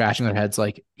 scratching their heads,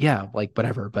 like, yeah, like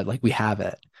whatever, but like we have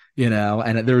it,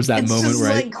 and there was that It's moment just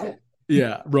where like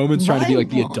yeah, Roman's trying to be mind like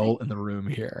the blowing. adult in the room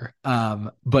here.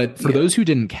 But for Yeah. those who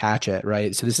didn't catch it,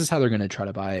 right? So this is how they're going to try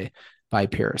to buy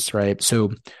Pierce, right?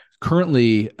 So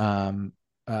currently, uh,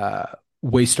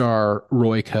 Waystar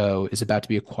Royco is about to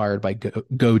be acquired by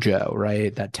Gojo,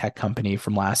 right? That tech company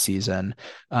from last season,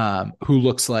 who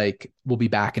looks like will be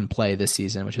back in play this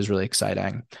season, which is really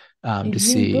exciting to Adrian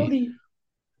see. Brody.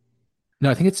 No,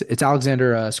 I think it's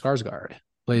Alexander Skarsgård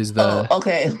plays Oh, the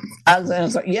okay. Alexander,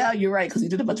 sorry. Yeah, you're right because he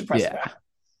did a bunch of press for yeah. that.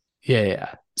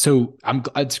 Yeah. So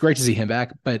it's great to see him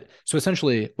back. But so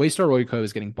essentially, Waystar Royco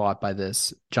is getting bought by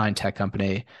this giant tech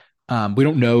company. We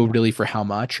don't know really for how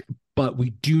much, but we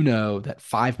do know that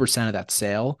 5% of that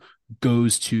sale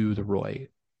goes to the Roy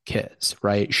kids,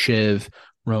 right? Shiv,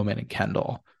 Roman, and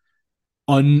Kendall.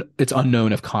 It's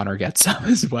unknown if Connor gets some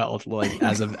as well, like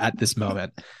as of at this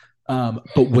moment.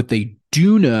 But what they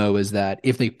do know is that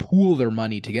if they pool their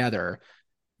money together,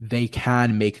 they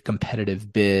can make a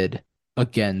competitive bid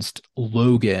against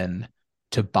Logan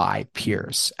to buy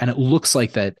Pierce. And it looks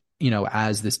like that,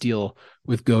 as this deal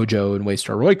with Gojo and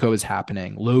Waystar Royco is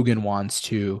happening, Logan wants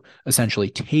to essentially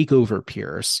take over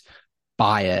Pierce,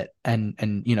 buy it, and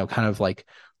kind of like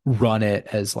run it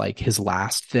as like his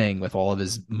last thing with all of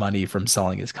his money from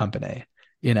selling his company,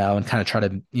 and kind of try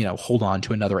to, hold on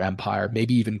to another empire,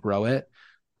 maybe even grow it.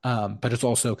 But it's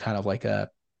also kind of like a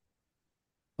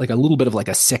little bit of like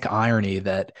a sick irony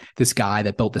that this guy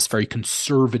that built this very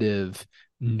conservative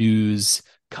news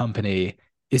company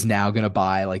is now going to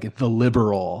buy like the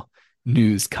liberal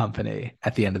news company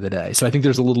at the end of the day. So I think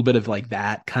there's a little bit of like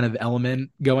that kind of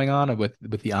element going on with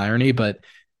the irony, but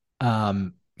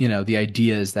the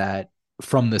idea is that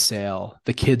from the sale,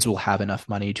 the kids will have enough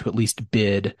money to at least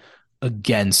bid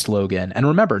against Logan. And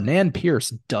remember, Nan Pierce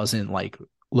doesn't like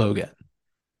Logan,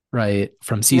 right?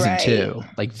 From season Right. two.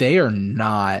 Like they are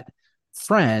not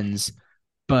friends,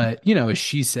 but as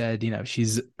she said,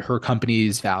 her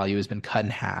company's value has been cut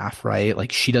in half, right?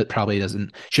 Like she definitely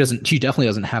doesn't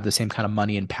have the same kind of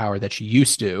money and power that she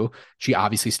used to. She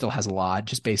obviously still has a lot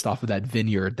just based off of that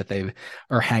vineyard that they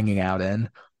are hanging out in.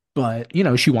 But,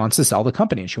 she wants to sell the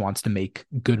company and she wants to make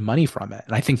good money from it.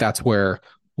 And I think that's where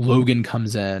Logan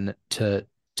comes in to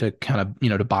kind of,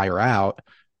 to buy her out.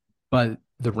 But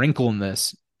the wrinkle in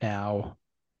this now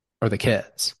are the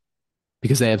kids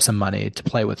because they have some money to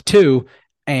play with too.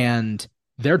 And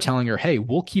they're telling her, hey,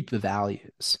 we'll keep the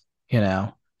values, you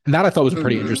know? And that I thought was a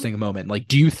pretty Mm-hmm. interesting moment. Like,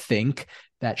 do you think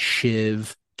that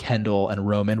Shiv, Kendall, and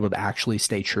Roman would actually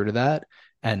stay true to that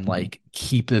and like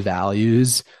keep the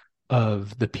values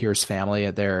of the Pierce family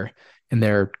at in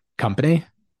their company?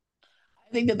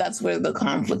 I think that that's where the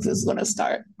conflict is going to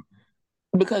start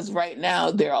because right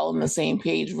now they're all on the same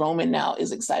page. Roman now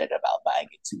is excited about buying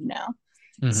it too now.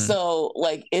 Mm-hmm. So,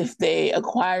 like, if they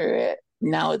acquire it,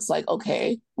 now it's like,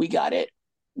 okay, we got it.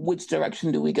 Which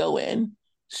direction do we go in?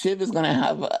 Shiv is going to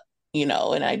have,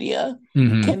 an idea.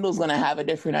 Mm-hmm. Kendall's going to have a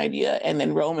different idea. And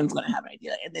then Roman's going to have an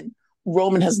idea. And then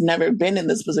Roman has never been in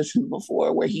this position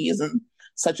before where he is in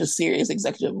such a serious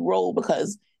executive role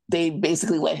because they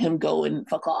basically let him go and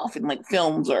fuck off in like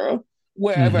films or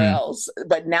wherever Mm-hmm. else.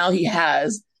 But now he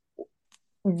has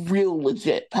real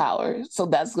legit power. So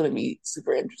that's going to be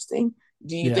super interesting.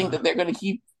 Do you think Yeah, that they're going to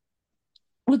keep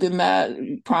within that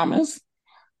promise?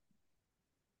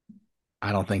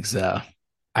 I don't think so.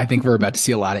 I think we're about to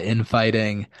see a lot of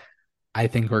infighting. I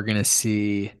think we're going to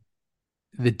see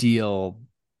the deal,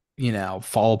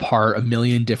 fall apart a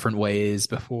million different ways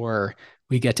before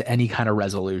we get to any kind of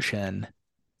resolution.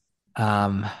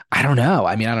 I don't know.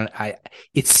 I mean,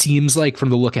 it seems like from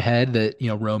the look ahead that,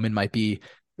 Roman might be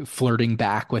flirting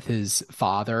back with his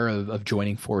father of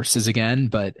joining forces again,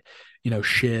 but,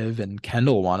 Shiv and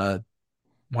Kendall want to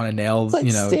It's nail, like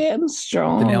stand the nail in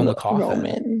strong, the coffin.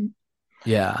 Roman.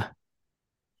 Yeah.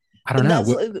 I don't And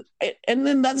know. that's and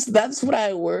then that's what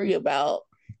I worry about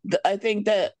I think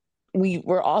that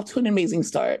we're off to an amazing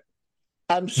start.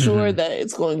 I'm sure Hmm. that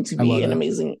it's going to I be love an it.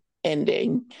 amazing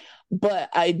ending, but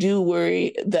I do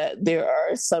worry that there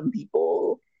are some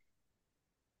people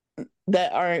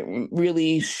that aren't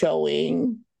really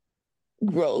showing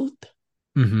growth,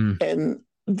 Hmm. and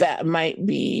that might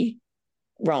be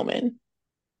Roman,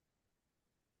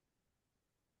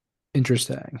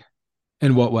 Interesting.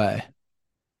 In what way?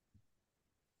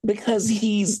 because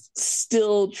he's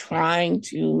still trying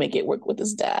to make it work with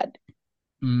his dad.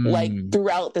 Like Mm,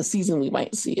 throughout the season, we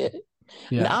might see it.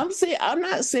 yeah. Now, I'm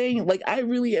not saying like I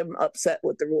really am upset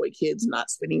with the Roy kids not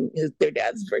spending their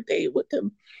dad's birthday with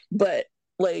him, but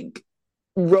like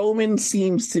Roman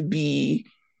seems to be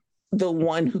the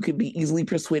one who could be easily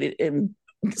persuaded and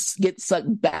get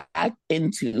sucked back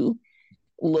into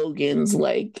Logan's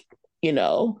like, you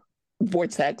know,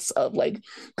 vortex of like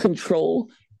control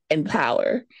and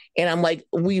power. And I'm like,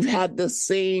 we've had the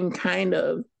same kind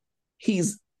of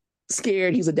he's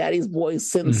scared, he's a daddy's boy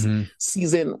since Hmm.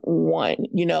 season one,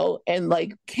 you know? And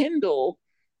like Kendall,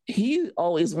 he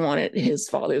always wanted his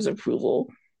father's approval,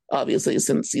 obviously,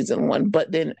 since season one.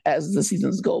 But then as the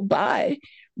seasons go by,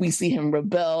 we see him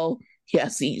rebel. He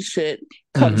has to eat shit,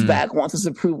 comes Hmm. back, wants his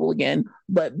approval again.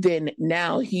 But then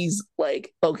now he's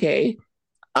like, okay,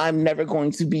 I'm never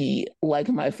going to be like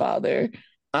my father.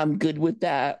 I'm good with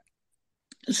that.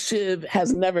 Shiv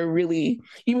has never really,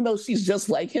 even though she's just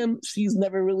like him, she's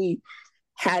never really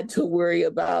had to worry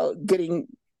about getting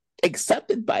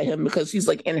accepted by him because she's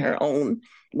like in her own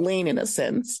lane in a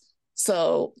sense.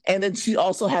 So, and then she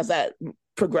also has that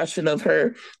progression of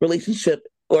her relationship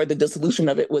or the dissolution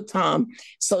of it with Tom.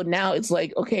 So now it's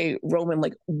like, okay, Roman,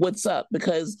 like, what's up?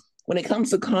 Because when it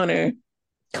comes to Connor,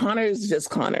 Connor is just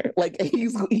Connor. Like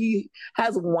he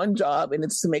has one job and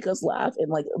it's to make us laugh and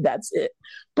like that's it.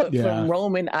 But from Yeah.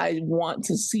 Roman, I want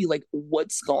to see like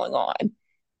what's going on.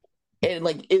 And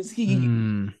like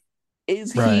Mm,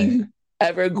 is right. he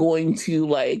ever going to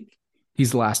like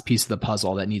He's the last piece of the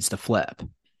puzzle that needs to flip,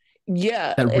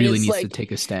 yeah, that and really it's needs to like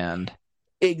take a stand.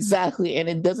 exactly. And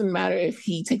it doesn't matter if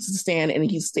he takes a stand and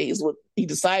he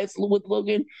decides with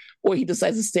Logan or he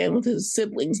decides to stand with his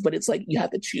siblings, but it's like you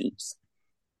have to choose.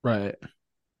 Right.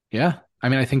 Yeah. I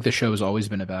mean, I think the show has always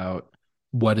been about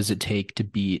what does it take to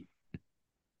beat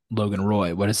Logan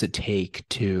Roy? What does it take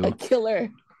A killer.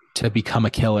 to become a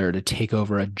killer, to take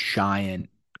over a giant,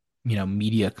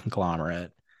 media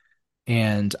conglomerate?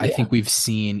 And I Yeah. think we've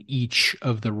seen each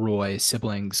of the Roy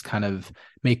siblings kind of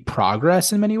make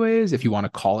progress in many ways, if you want to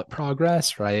call it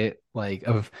progress, right? Like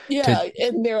of to Yeah,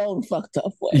 in their own fucked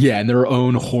up way. yeah, in their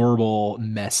own horrible,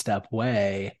 messed up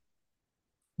way.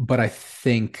 But I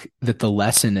think that the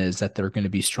lesson is that they're going to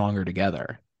be stronger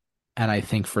together. And I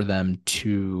think for them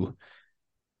to,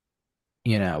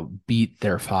 beat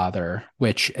their father,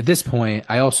 which at this point,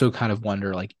 I also kind of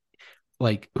wonder like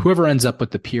whoever ends up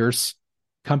with the Pierce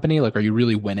company, like, are you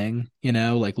really winning?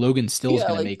 Like Logan still is Yeah,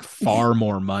 going to like make far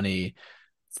more money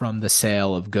from the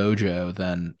sale of Gojo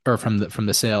than, or from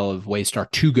the sale of Waystar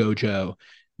to Gojo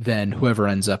than whoever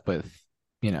ends up with,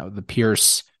 the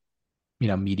Pierce,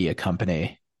 media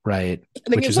company, right? I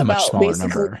think Which it's is a much about smaller basically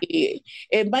number.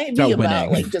 it might It's be about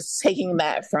about winning. like just taking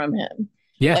that from him.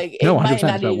 Yeah, Like no, it might 100%. It's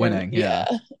not about even winning. Yeah.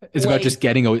 yeah. It's about Like just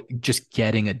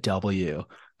getting a W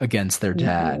against their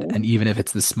dad. And mhm. even if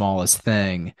it's the smallest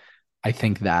thing, I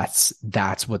think that's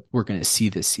what we're going to see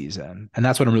this season. And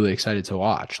that's what I'm really excited to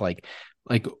watch. Like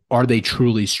are they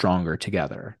truly stronger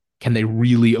together? Can they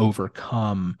really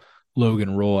overcome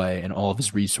Logan Roy and all of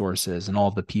his resources and all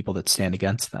of the people that stand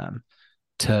against them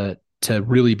to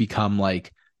really become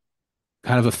like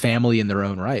kind of a family in their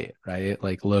own right, right?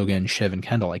 Like Logan, Shiv, and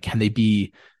Kendall. Like, can they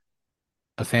be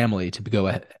a family to go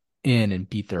in and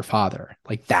beat their father?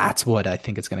 Like, that's what I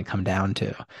think it's going to come down to.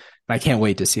 And I can't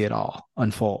wait to see it all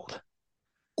unfold.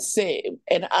 Same.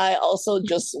 And I also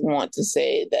just want to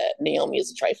say that Naomi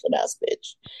is a trifling ass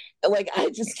bitch. Like I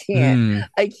just can't. Mm,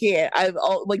 I can't.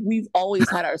 Like we've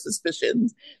always had our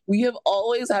suspicions. We have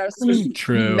always had our suspicions. We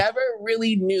true. never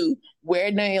really knew where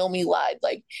Naomi lied.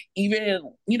 Like even in,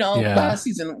 Yeah. last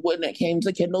season when it came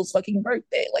to Kendall's fucking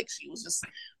birthday, like she was just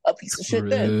a piece of shit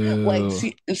then. Like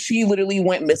True. she literally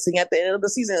went missing at the end of the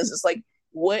season. It's just like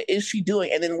what is she doing?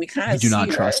 And then we kind You of do not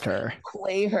see her trust her.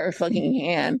 play her fucking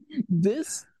hand.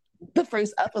 This the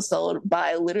first episode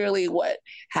by literally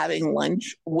having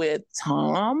lunch with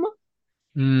Tom.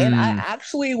 And I Mm,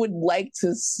 actually would like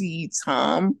to see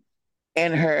Tom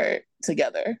and her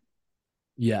together.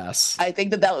 yes. I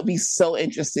think that that would be so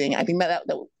interesting. I think that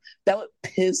would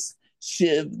piss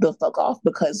Shiv the fuck off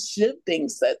because Shiv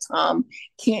thinks that Tom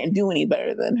can't do any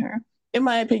better than her. In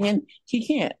my opinion, he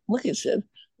can't. Look at Shiv.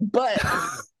 But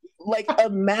Like,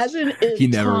 imagine He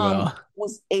if never Tom will.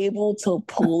 was able to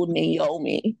pull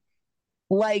Naomi.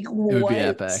 Like, It would be what?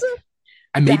 epic.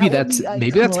 And That would be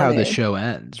maybe that's how the iconic. show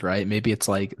ends, right? Maybe it's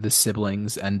like the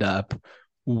siblings end up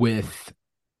with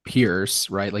Pierce,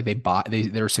 right? Like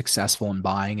they're successful in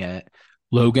buying it.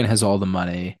 Logan has all the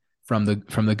money from the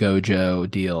Gojo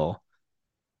deal,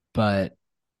 but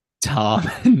Tom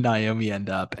and Naomi end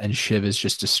up and Shiv is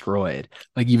just destroyed.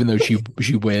 Like even though she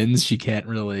wins, she can't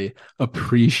really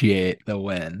appreciate the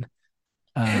win.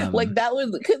 Like Um, that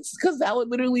would, because that would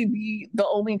literally be the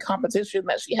only competition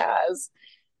that she has.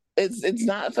 It's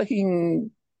not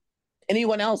fucking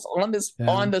anyone else on this, yeah,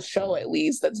 on the show at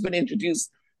least, that's been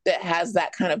introduced that has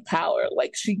that kind of power.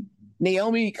 Like she,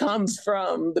 Naomi comes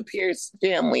from the Pierce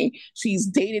family. She's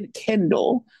dated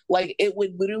Kendall. Like it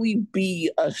would literally be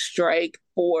a strike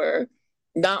for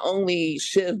not only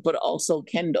Shiv but also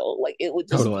Kendall. Like it would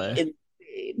just be totally.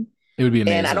 insane. It would be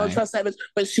And I don't amazing. trust that bitch,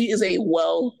 but she is a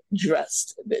well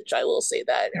dressed bitch. I will say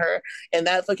that. Her and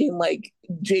that fucking like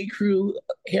J. Crew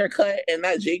haircut and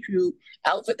that J. Crew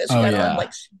outfit that she Oh got on, yeah.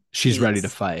 like She's ready to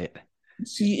is fight.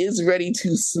 she is ready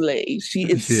to slay. She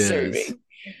She is is. serving.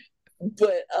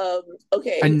 But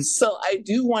okay, And so I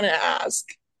do want to ask,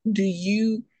 do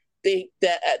you think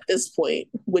that at this point,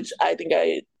 which I think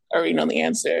I already know the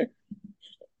answer,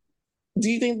 do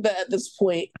you think that at this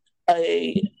point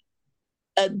a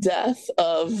a death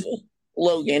of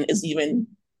Logan is even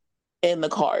in the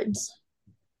cards?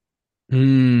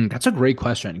 that's a great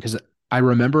question because I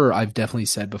remember I've definitely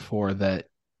said before that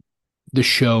the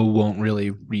show won't really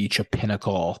reach a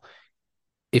pinnacle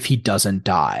if he doesn't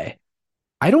die.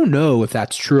 I don't know if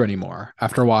that's true anymore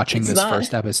after watching It's this not.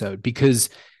 first episode because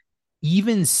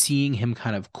even seeing him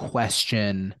kind of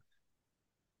question,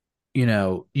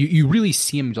 you really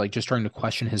see him like just starting to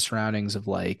question his surroundings of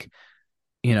like,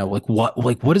 like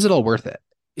what is it all worth it?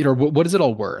 Or what is it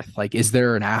all worth? Like, is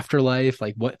there an afterlife?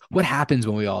 Like what happens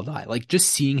when we all die? Like just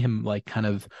seeing him like kind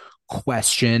of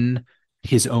question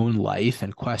his own life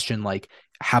and question like,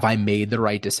 have I made the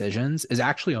right decisions is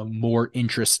actually a more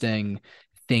interesting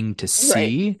thing to Right.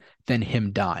 see than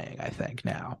him dying, I think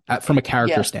now. From a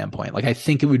character Yeah. standpoint. Like I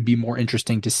think it would be more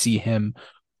interesting to see him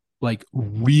like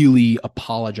really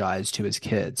apologize to his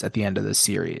kids at the end of the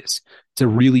series, to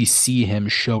really see him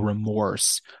show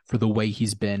remorse for the way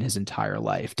he's been his entire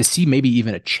life, to see maybe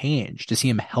even a change, to see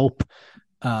him help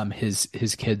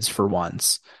his kids for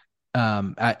once,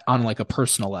 on like a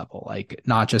personal level, like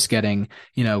not just getting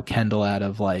Kendall out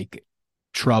of like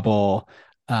trouble,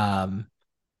 um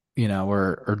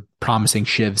or promising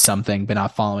Shiv something but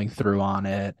not following through on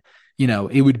it.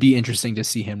 It would be interesting to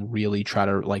see him really try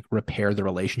to like repair the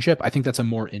relationship. I think that's a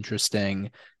more interesting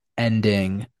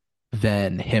ending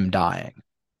than him dying.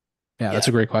 Yeah, that's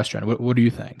Yeah. a great question. What do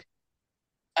you think?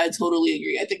 I totally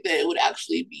agree. I think that it would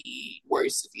actually be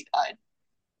worse if he died.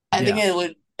 I think Yeah,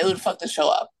 it would fuck the show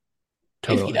up if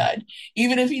he totally. died.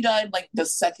 Even if he died like the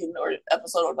second or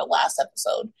episode or the last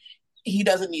episode, he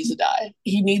doesn't need to die.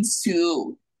 He needs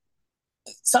to,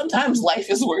 sometimes life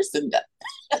is worse than death.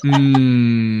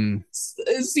 Mm,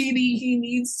 CD, he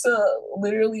needs to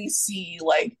literally see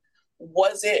like,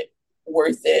 was it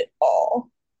worth it all?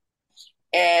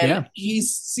 And yeah.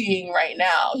 he's seeing right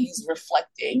now, he's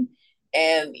reflecting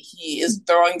and he is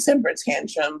throwing temper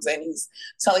tantrums and he's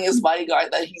telling his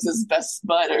bodyguard that he's his best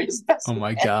bud or his Oh best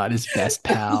my man, God, his best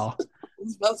pal.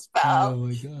 his best pal. Oh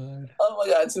my God. Oh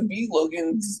my God, to be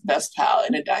Logan's best pal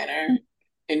in a diner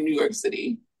in New York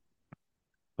City.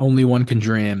 Only one can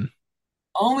dream.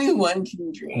 Only one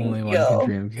can dream. Only one can Yo.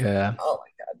 dream. Yeah. Oh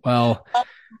my Well, God.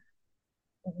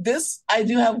 This, I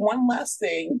do have one last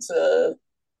thing to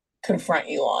confront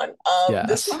you on.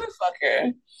 This yes.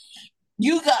 motherfucker,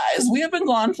 you guys, we have been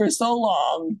gone for so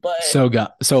long, but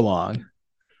So long.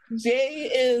 Jay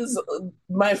is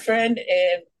my friend,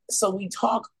 and so we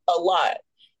talk a lot,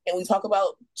 and we talk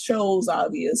about shows,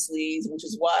 obviously, which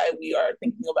is why we are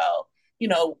thinking about, you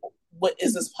know, what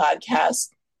is this podcast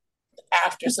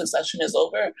after Succession is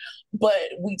over. But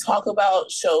we talk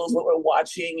about shows, what we're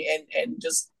watching, and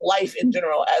just life in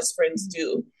general as friends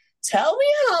do. Tell me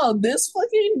how this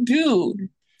fucking dude,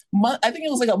 I think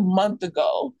it was like a month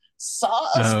ago, saw a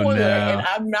Oh spoiler, and no.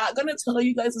 I'm not gonna tell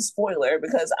you guys a spoiler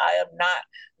because I am not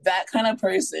that kind of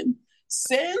person.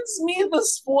 Sends me the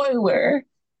spoiler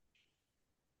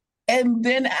and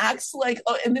then acts like,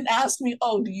 oh, and then asks me,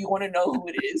 "Oh, do you want to know who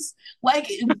it is?" Like,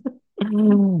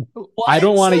 what? I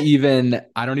don't even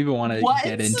want to What?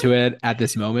 get into it at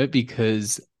this moment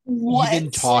because What?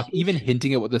 even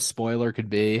hinting at what the spoiler could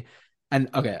be. And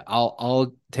okay,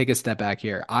 I'll take a step back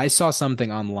here. I saw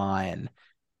something online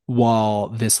while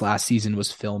this last season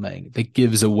was filming that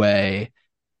gives away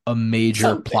a major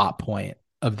something. plot point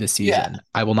of the Yeah, season.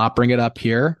 I will not bring it up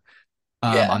here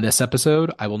yeah. on this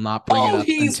episode. I will not bring it Oh, up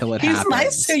until it he's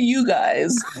nice to happens. you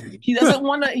guys. He doesn't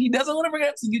want to bring it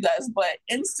up to you guys, but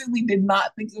instantly did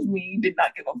not think of me, did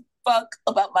not give a fuck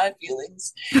about my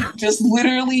feelings. Just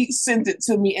literally sent it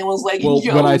to me and was like, Well, when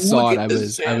yo, I look saw it, at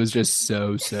this I shit. was just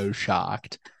so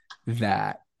shocked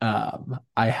that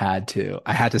I had to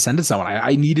send it to someone.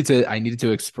 I needed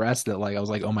to express that, like I was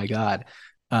like, oh my God.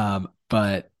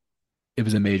 But it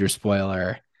was a major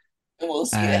spoiler And we'll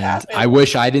see it and happen. I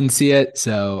wish I didn't see it.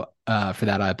 So for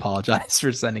that I apologize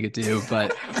for sending it to you.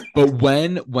 But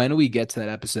when we get to that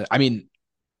episode, I mean,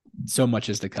 so much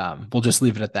is to come. We'll just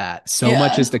leave it at that. So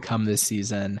much Yeah. is to come this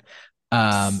season.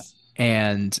 Um,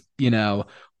 and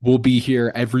we'll be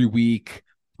here every week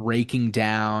breaking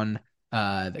down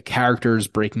the characters,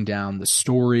 breaking down the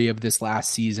story of this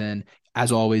last season,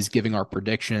 as always, giving our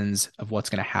predictions of what's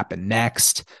going to happen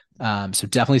next. So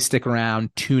definitely stick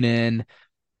around, tune in,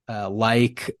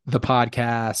 like the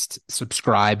podcast,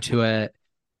 subscribe to it.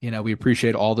 We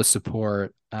appreciate all the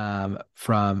support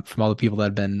from all the people that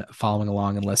have been following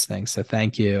along and listening. So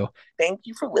thank you. Thank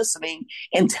you for listening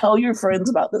and tell your friends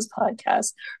about this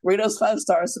podcast. Rate us 5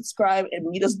 stars, subscribe, and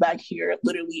meet us back here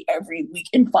literally every week.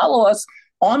 And follow us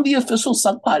on the official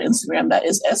SUCC Instagram. That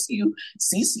is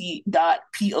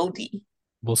SUCC.pod.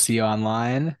 We'll see you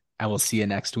online and we'll see you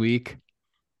next week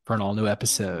for an all new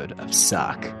episode of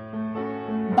Suck.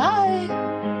 Bye.